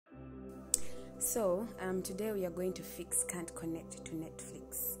Today we are going to fix can't connect to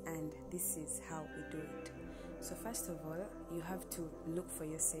Netflix, and this is how we do it. So first of all, you have to look for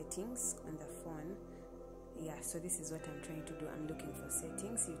your settings on the phone. So this is what I'm trying to do. I'm looking for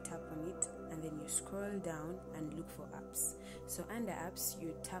settings. You tap on it and then you scroll down and look for apps. So under apps,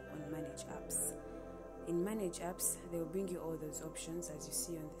 you tap on manage apps. In manage apps, they will bring you all those options as you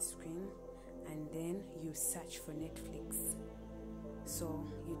see on the screen, and then you search for Netflix. So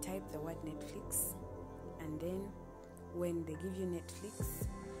you type the word Netflix, and then when they give you Netflix,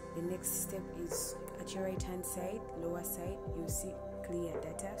 the next step is at your right hand side, lower side, you see clear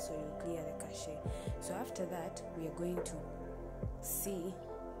data, so you clear the cache. So after that, you're going to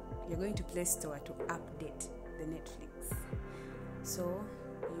Play Store to update the Netflix. So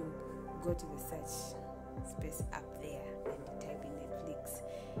you go to the search space up there and you type in Netflix,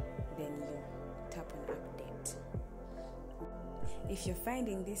 then you tap on update. If you're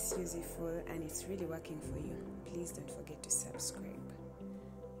finding this useful and it's really working for you, please don't forget to subscribe.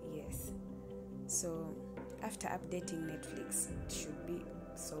 Yes, so after updating Netflix, it should be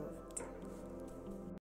solved.